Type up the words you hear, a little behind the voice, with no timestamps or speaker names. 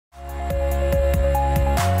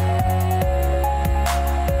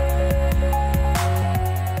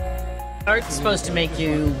art's supposed to make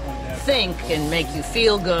you think and make you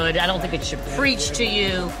feel good. I don't think it should preach to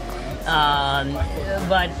you.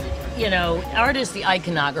 But, you know, art is the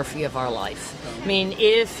iconography of our life. I mean,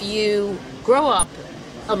 if you grow up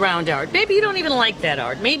around art, maybe you don't even like that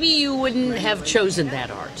art. Maybe you wouldn't have chosen that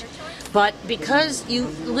art. But because you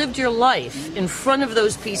lived your life in front of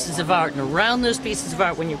those pieces of art and around those pieces of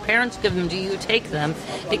art, when your parents give them to you, take them,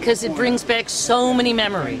 because it brings back so many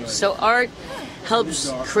memories. So art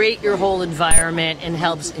helps create your whole environment and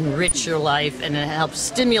helps enrich your life, and it helps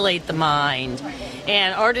stimulate the mind.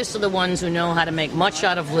 And artists are the ones who know how to make much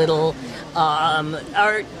out of little.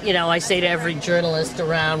 Art, you know, I say to every journalist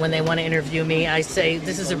around when they want to interview me, I say,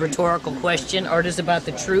 this is a rhetorical question. Art is about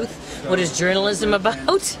the truth. What is journalism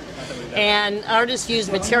about? And artists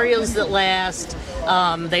use materials that last.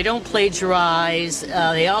 They don't plagiarize.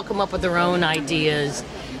 They all come up with their own ideas.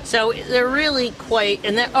 So they're really quite,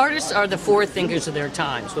 and the artists are the forethinkers of their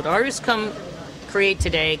times. What artists create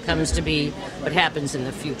today comes to be what happens in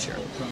the future.